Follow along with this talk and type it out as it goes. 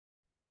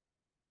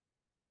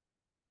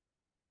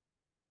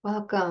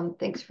Welcome.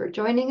 Thanks for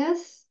joining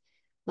us.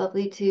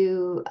 Lovely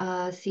to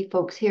see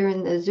folks here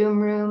in the Zoom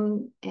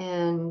room.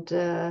 And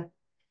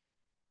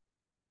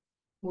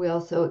we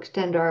also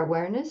extend our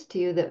awareness to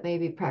you that may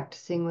be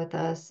practicing with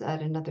us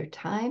at another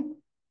time.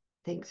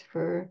 Thanks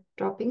for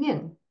dropping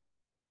in.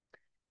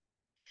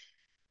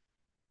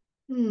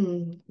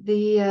 Hmm.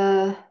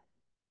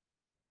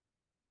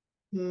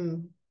 Hmm.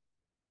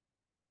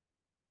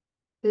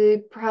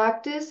 The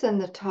practice and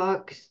the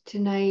talks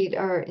tonight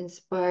are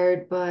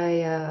inspired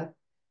by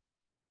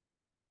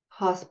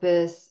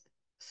hospice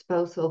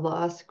spousal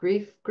loss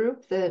grief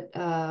group that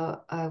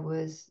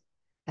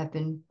have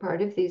been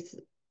part of these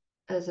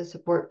as a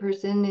support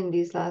person in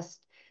these last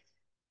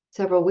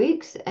several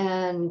weeks.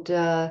 And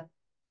the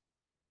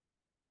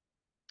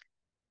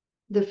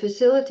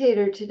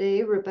facilitator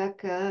today,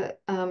 Rebecca,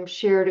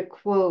 shared a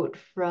quote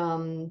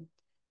from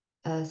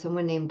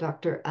someone named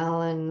Dr.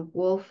 Alan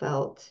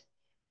Wolfelt,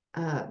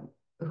 uh,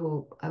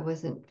 who I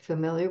wasn't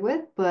familiar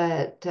with,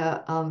 but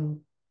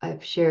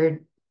I've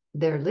shared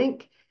their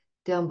link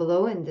down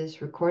below in this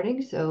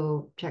recording,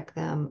 so check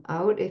them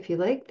out if you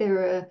like.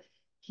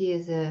 He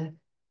is a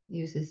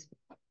uses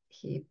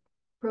he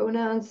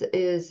pronouns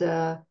is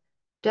a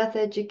death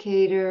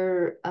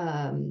educator,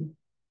 an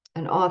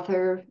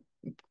author,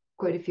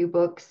 quite a few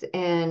books,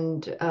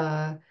 and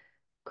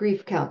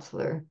grief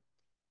counselor.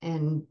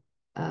 And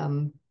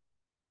um,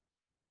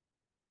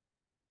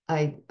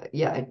 I'm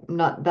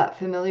not that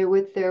familiar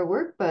with their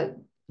work, but a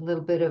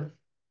little bit of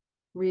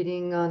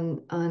reading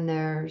on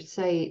their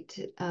site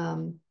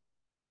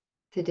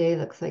today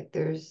looks like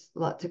there's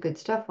lots of good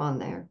stuff on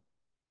there.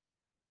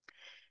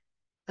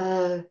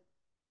 Uh,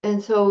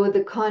 and so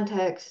the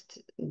context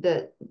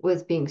that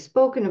was being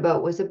spoken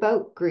about was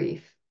about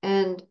grief.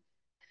 And,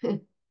 you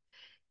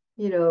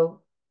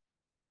know,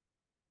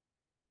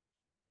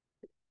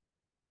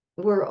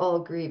 we're all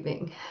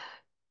grieving.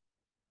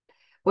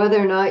 Whether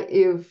or not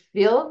you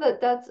feel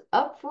that that's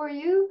up for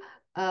you,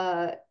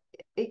 uh,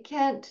 we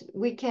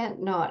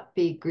can't not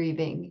be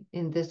grieving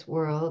in this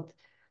world,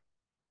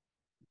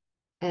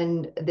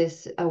 and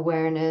this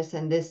awareness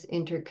and this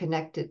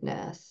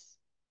interconnectedness.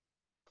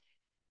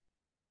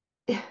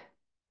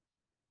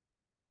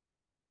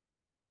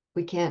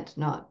 We can't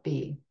not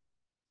be.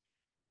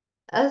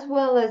 As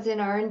well as in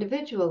our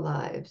individual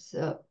lives,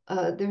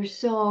 there's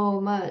so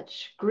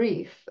much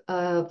grief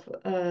of,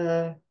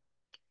 the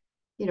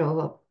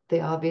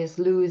obvious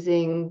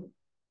losing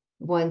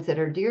ones that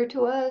are dear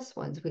to us,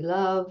 ones we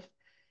love,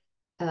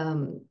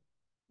 um,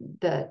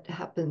 that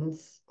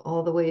happens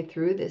all the way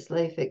through this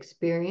life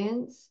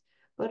experience.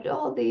 But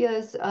all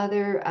these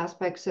other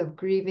aspects of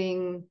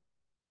grieving,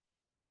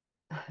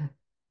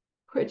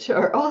 which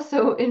are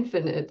also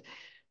infinite,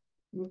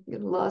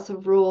 loss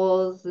of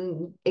roles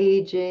and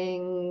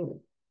aging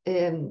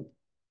and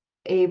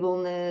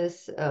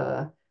ableness,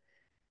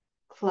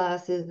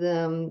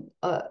 classism.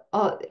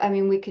 I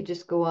mean, we could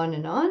just go on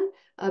and on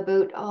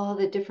about all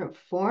the different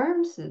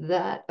forms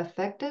that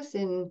affect us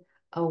in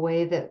a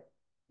way that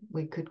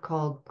we could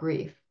call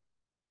grief.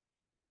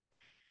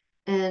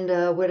 And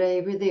what I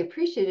really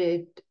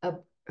appreciated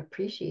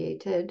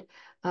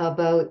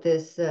about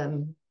this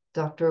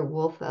Dr.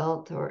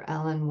 Wolfelt or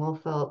Alan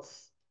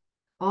Wolfelt's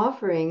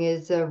offering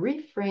is a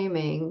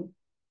reframing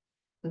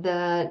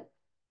that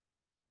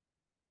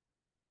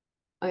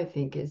I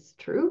think is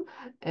true.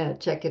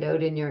 Check it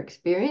out in your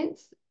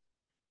experience.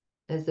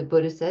 As the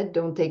Buddha said,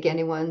 don't take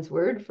anyone's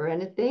word for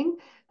anything.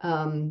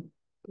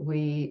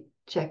 We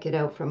check it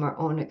out from our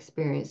own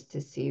experience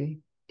to see,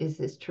 is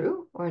this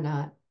true or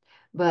not?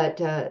 But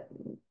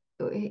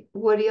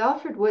what he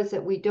offered was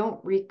that we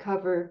don't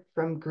recover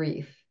from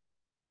grief.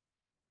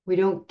 We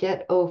don't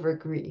get over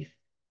grief.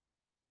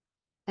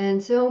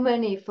 And so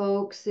many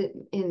folks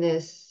in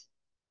this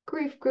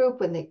grief group,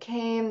 when they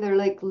came, they're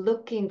like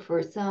looking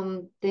for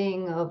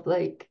something of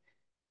like,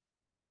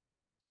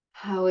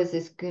 how is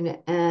this going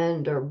to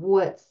end? Or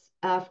what's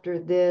after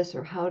this?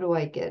 Or how do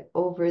I get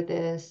over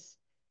this?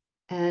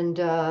 And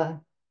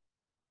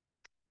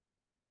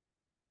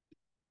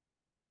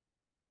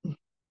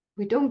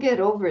we don't get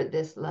over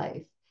this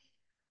life.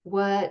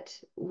 What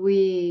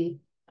we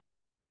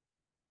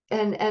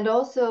and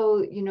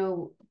also,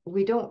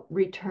 we don't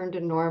return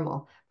to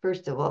normal.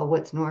 First of all,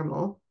 what's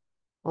normal?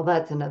 Well,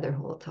 that's another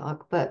whole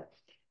talk, but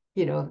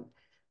you know,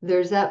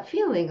 there's that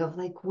feeling of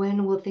like,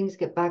 when will things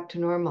get back to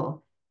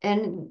normal?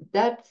 And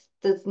that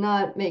does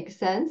not make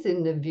sense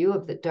in the view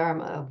of the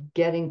Dharma of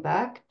getting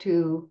back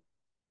to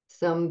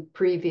some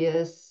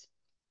previous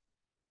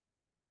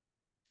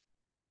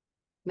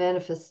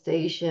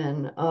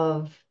manifestation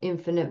of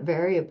infinite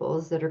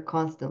variables that are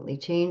constantly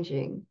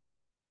changing.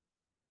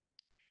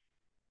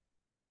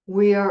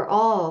 We are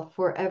all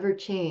forever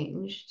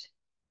changed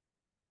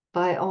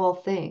by all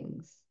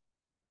things.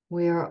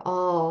 We are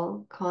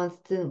all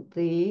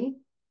constantly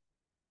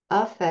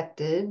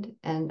affected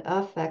and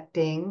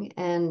affecting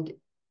and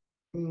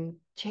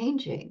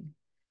changing.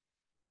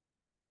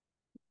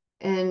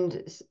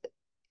 And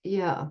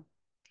yeah.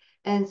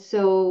 And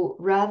so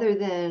rather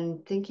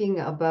than thinking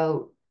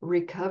about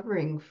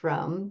recovering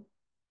from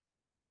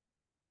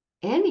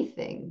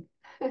anything.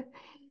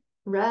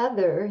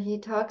 Rather, he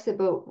talks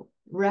about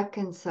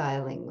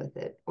reconciling with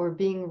it or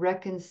being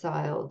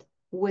reconciled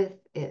with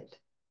it.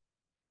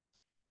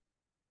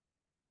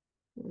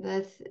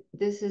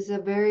 This is a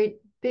very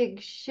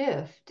big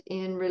shift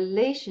in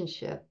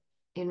relationship,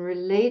 in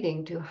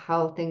relating to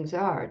how things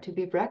are, to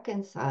be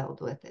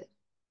reconciled with it.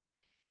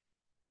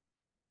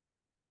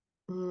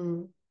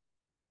 And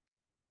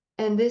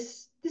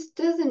this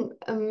doesn't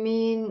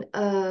mean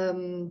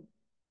kind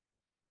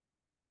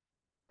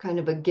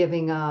of a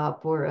giving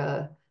up or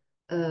a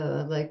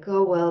like,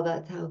 oh well,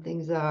 that's how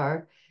things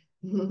are.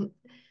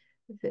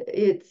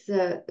 It's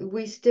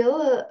we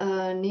still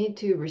need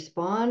to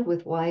respond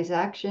with wise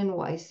action,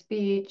 wise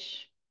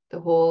speech, the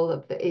whole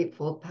of the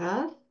Eightfold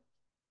Path.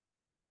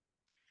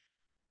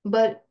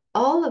 But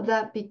all of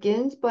that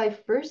begins by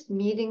first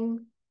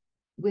meeting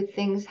with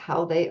things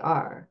how they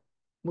are.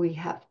 We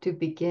have to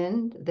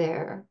begin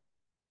there.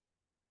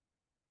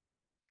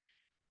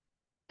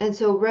 And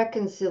so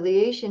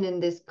reconciliation in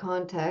this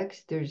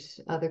context, there's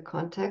other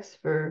contexts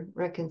for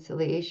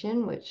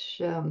reconciliation, which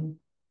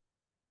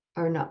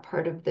are not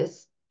part of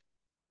this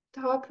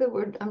talk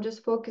that I'm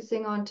just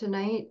focusing on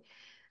tonight.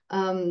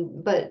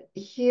 But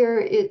here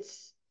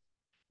it's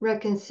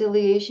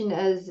reconciliation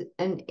as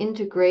an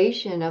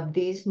integration of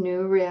these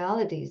new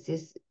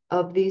realities,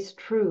 of these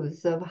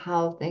truths of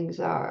how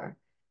things are,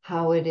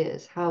 how it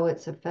is, how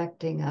it's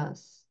affecting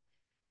us.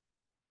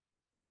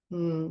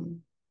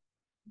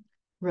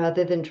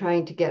 Rather than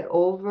trying to get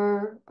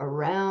over,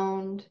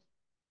 around,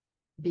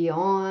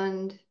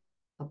 beyond,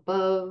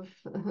 above,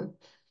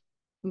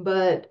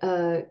 but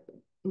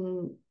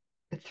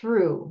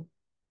through.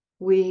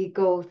 We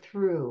go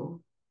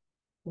through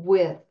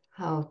with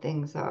how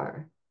things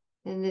are.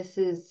 And this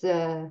is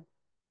a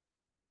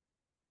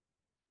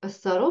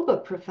subtle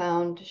but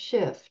profound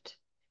shift.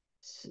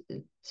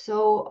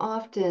 So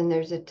often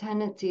there's a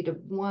tendency to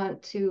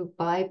want to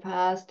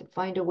bypass, to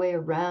find a way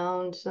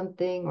around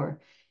something, or,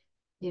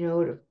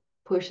 to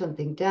push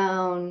something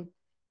down,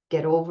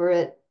 get over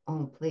it.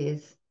 Oh,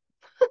 please,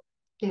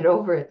 get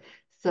over it.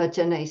 Such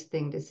a nice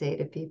thing to say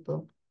to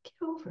people. Get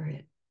over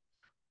it.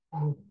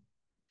 Oh,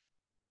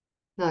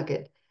 not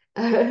good.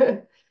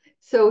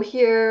 So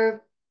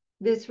here,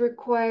 this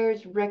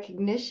requires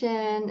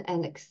recognition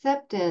and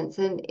acceptance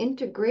and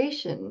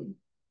integration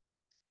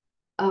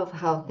of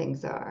how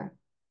things are.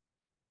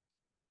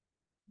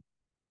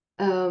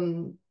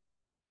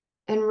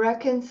 And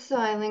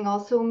reconciling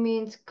also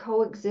means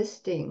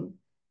coexisting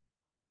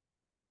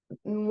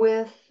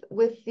with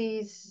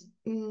these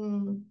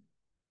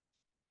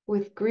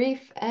with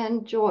grief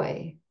and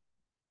joy,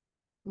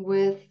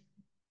 with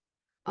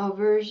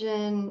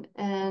aversion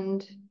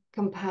and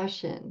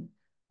compassion,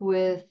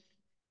 with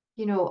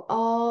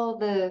all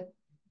the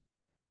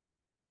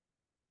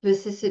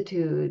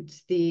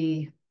vicissitudes,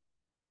 the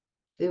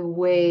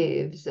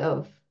waves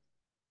of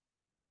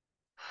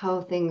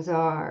how things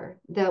are,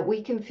 that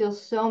we can feel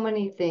so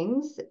many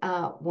things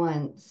at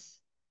once,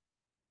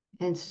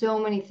 and so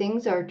many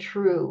things are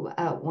true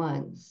at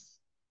once,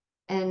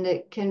 and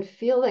it can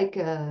feel like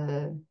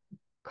a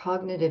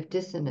cognitive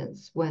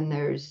dissonance when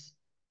there's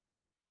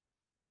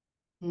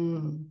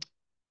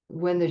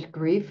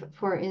grief,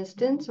 for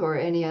instance, or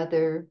any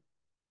other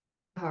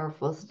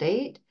powerful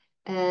state,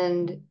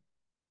 and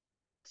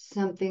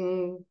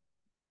something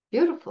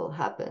beautiful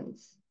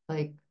happens,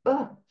 like,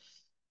 oh,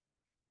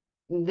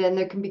 then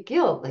there can be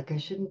guilt, like I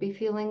shouldn't be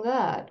feeling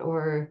that,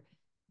 or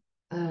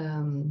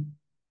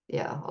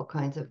yeah, all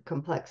kinds of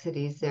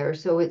complexities there.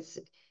 So it's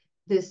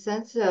this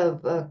sense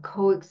of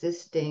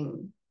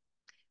coexisting,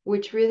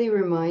 which really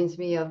reminds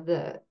me of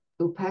the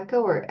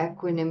upekkha or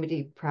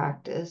equanimity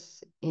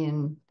practice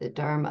in the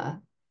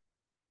Dharma.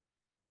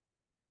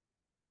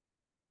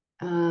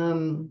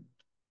 And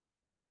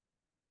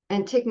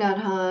Thich Nhat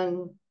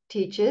Hanh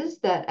teaches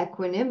that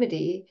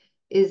equanimity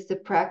is the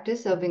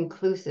practice of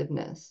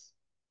inclusiveness.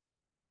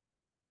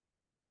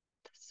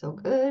 So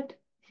good.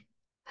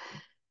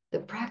 The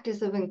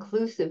practice of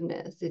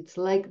inclusiveness. It's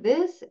like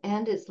this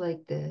and it's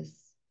like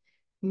this.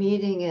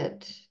 Meeting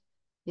it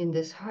in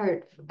this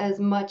heart as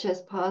much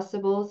as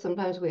possible.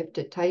 Sometimes we have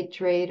to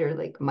titrate or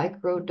like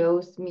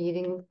microdose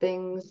meeting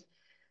things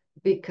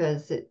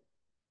because it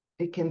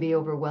can be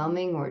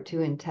overwhelming or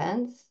too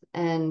intense.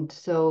 And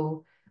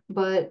so,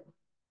 but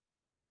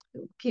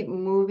keep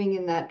moving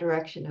in that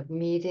direction of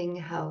meeting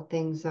how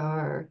things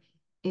are,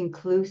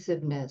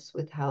 inclusiveness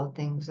with how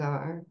things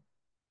are.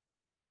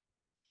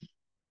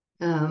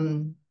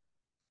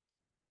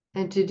 And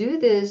to do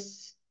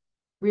this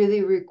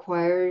really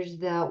requires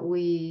that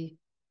we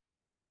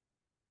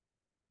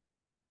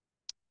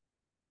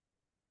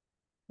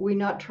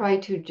not try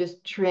to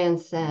just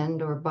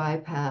transcend or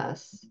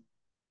bypass,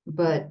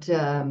 but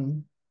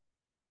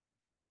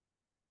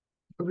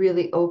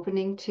really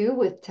opening to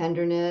with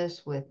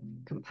tenderness, with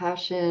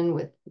compassion,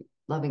 with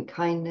loving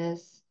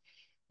kindness.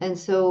 And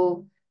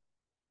so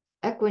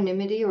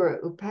equanimity, or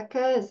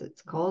upekkha as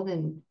it's called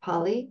in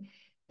Pali,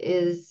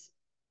 is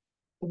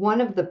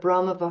one of the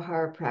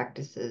Brahmavihara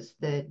practices,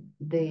 the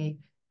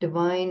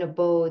divine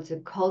abodes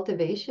of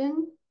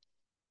cultivation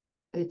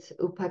it's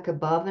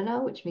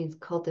upakabhavana, which means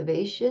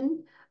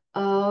cultivation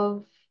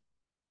of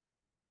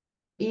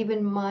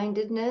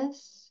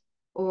even-mindedness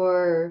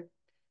or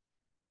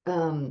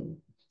um,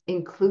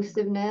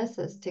 inclusiveness,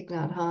 as Thich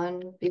Nhat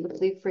Hanh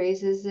beautifully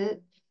phrases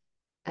it,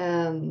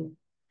 um,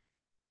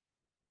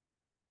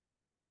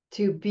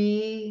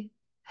 to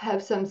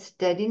have some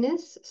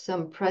steadiness,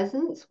 some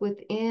presence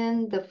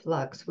within the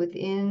flux,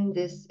 within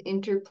this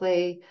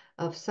interplay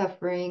of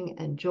suffering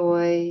and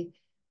joy,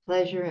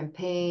 pleasure and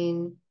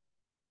pain,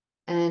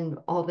 and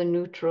all the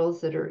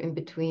neutrals that are in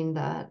between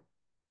that.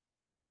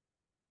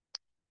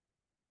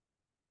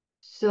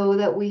 So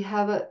that we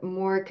have a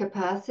more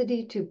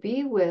capacity to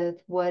be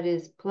with what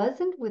is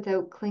pleasant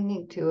without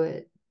clinging to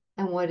it,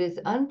 and what is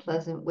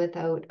unpleasant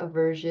without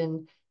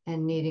aversion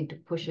and needing to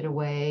push it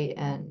away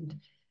and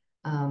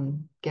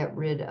get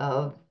rid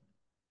of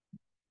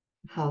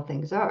how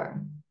things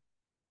are.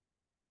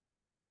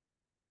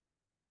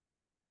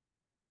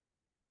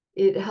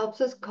 It helps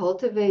us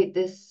cultivate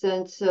this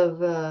sense of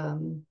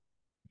the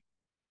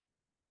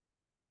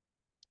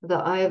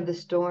eye of the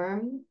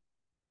storm,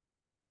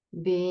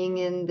 being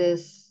in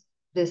this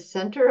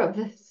center of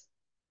this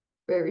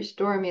very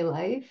stormy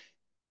life,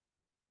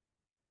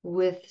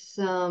 with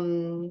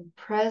some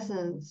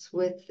presence,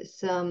 with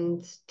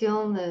some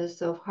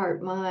stillness of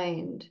heart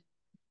mind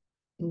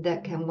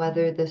that can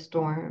weather the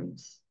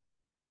storms.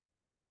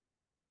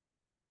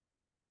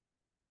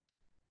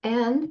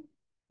 And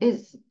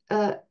it's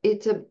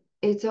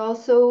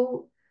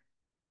also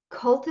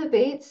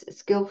cultivates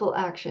skillful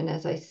action,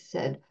 as I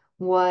said,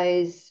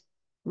 wise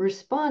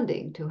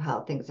responding to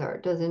how things are.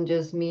 It doesn't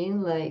just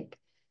mean like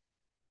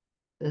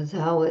this is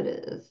how it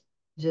is,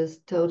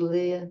 just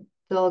totally, it's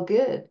all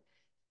good.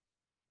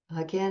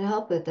 I can't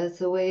help it. That's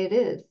the way it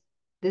is.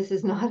 This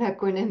is not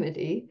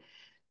equanimity.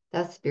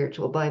 That's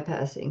spiritual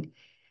bypassing.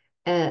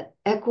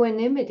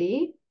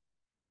 Equanimity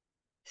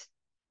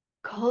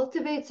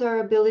cultivates our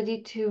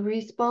ability to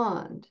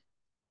respond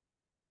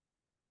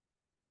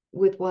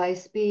with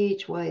wise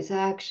speech, wise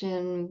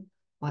action,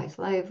 wise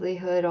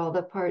livelihood, all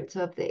the parts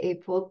of the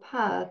Eightfold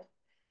Path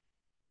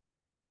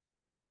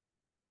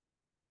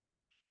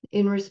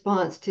in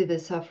response to the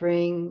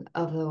suffering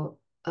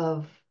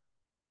of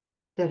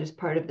that is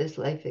part of this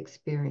life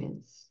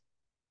experience.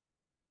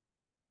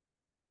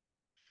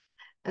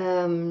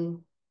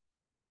 Um,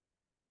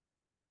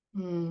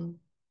 hmm,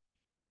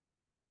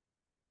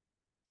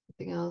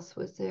 something else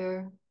was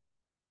there.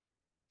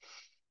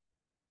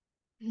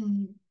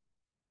 Hmm.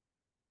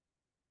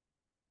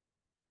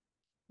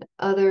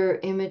 Other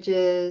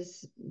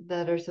images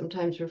that are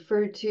sometimes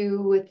referred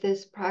to with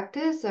this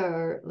practice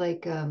are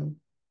like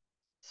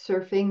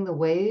surfing the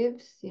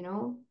waves,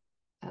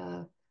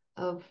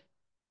 of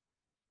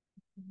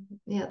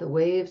the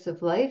waves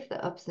of life,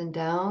 the ups and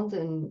downs,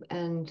 and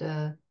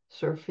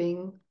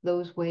surfing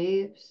those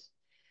waves.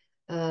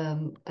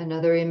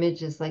 Another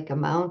image is like a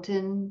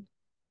mountain,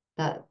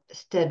 that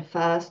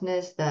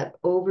steadfastness,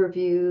 that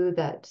overview,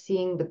 that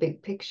seeing the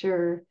big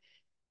picture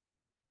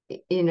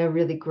in a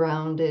really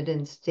grounded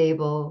and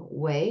stable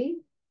way.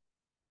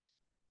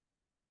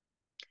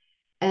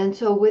 And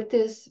so with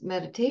this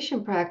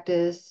meditation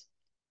practice,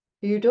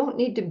 you don't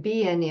need to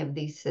be any of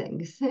these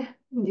things.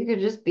 You could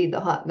just be the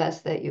hot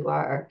mess that you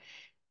are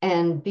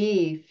and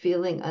be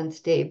feeling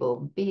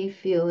unstable, be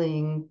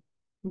feeling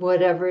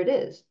whatever it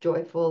is,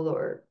 joyful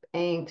or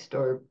angst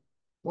or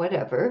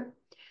whatever.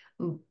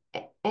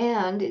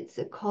 And it's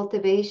a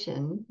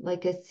cultivation,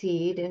 like a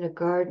seed in a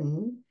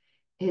garden.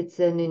 It's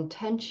an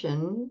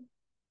intention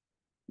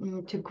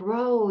to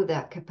grow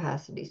that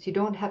capacity. So you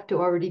don't have to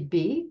already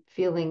be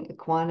feeling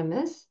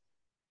equanimous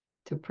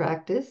to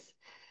practice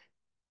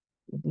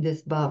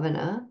this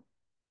bhavana,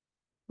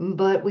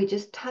 but we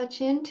just touch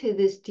into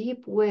this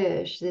deep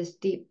wish, this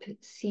deep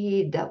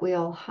seed that we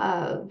all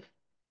have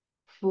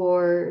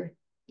for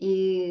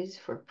ease,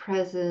 for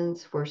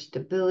presence, for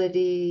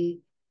stability,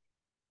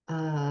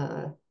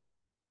 uh,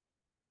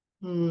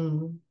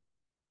 hmm,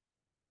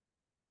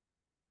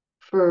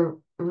 for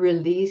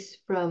release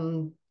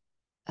from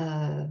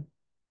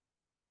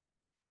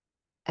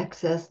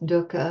excess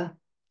dukkha,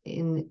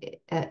 in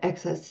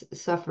excess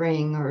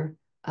suffering or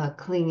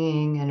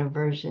clinging and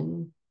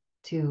aversion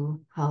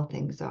to how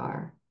things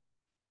are.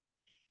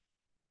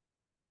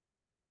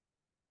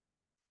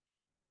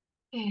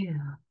 Yeah,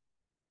 I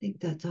think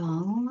that's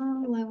all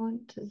I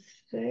want to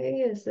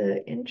say as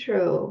an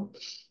intro.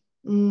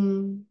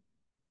 Mm.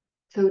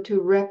 So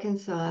to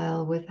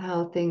reconcile with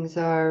how things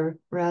are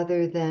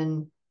rather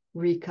than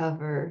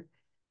recover,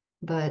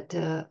 but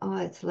oh,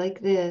 it's like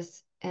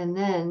this, and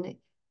then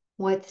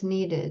what's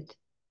needed?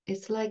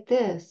 It's like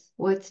this,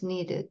 what's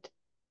needed?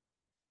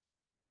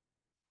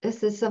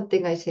 This is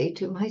something I say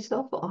to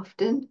myself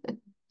often,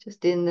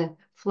 just in the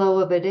flow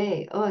of a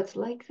day. Oh, it's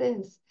like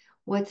this.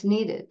 What's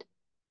needed?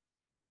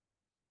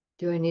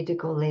 Do I need to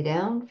go lay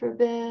down for a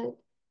bit?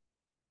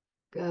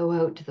 Go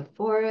out to the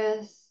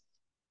forest?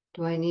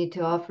 Do I need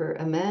to offer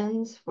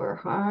amends for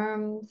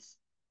harms?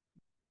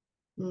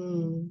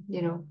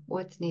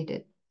 What's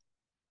needed?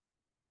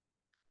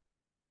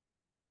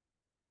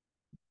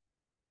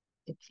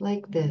 It's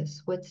like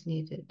this. What's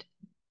needed?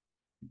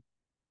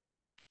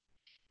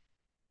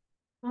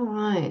 All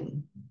right.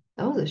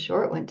 That was a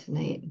short one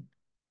tonight.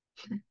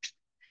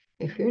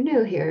 If you're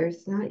new here,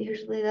 it's not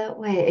usually that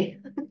way.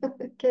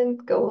 It can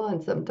go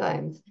on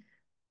sometimes.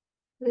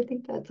 But I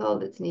think that's all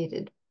that's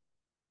needed.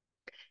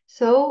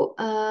 So,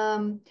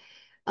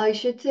 I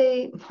should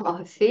say,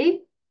 oh,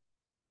 see?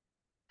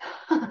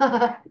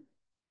 That's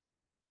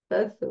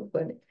so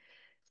funny.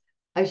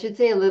 I should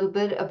say a little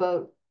bit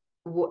about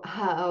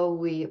how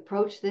we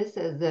approach this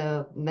as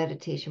a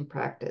meditation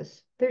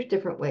practice. There's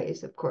different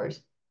ways, of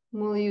course.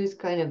 We'll use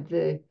kind of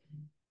the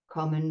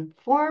common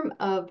form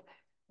of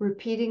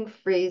repeating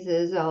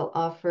phrases. I'll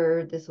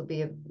offer, this will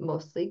be a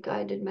mostly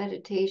guided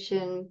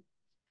meditation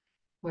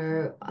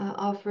where I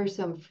offer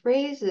some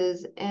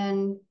phrases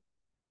and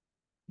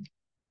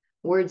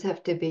words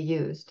have to be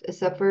used,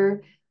 except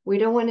for we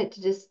don't want it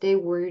to just stay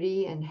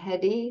wordy and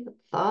heady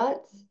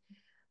thoughts,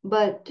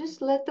 but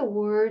just let the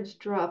words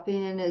drop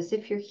in as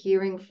if you're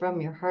hearing from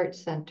your heart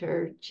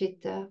center,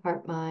 chitta,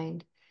 heart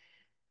mind.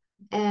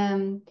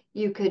 And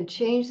you could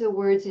change the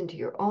words into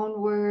your own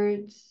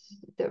words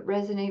that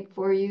resonate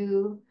for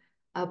you,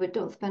 but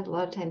don't spend a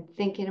lot of time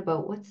thinking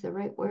about what's the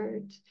right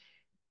words.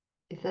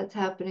 If that's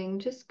happening,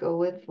 just go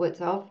with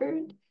what's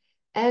offered.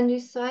 And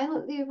you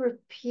silently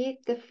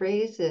repeat the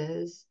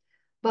phrases,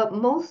 but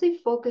mostly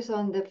focus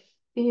on the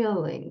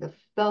feeling, the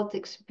felt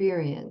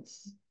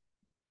experience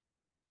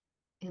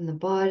in the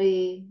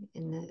body,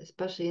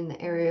 especially in the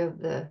area of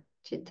the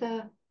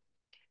chitta,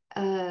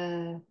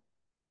 uh,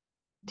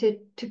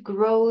 to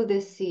grow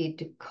this seed,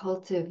 to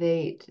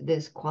cultivate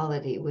this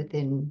quality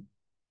within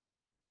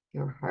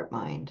your heart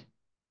mind.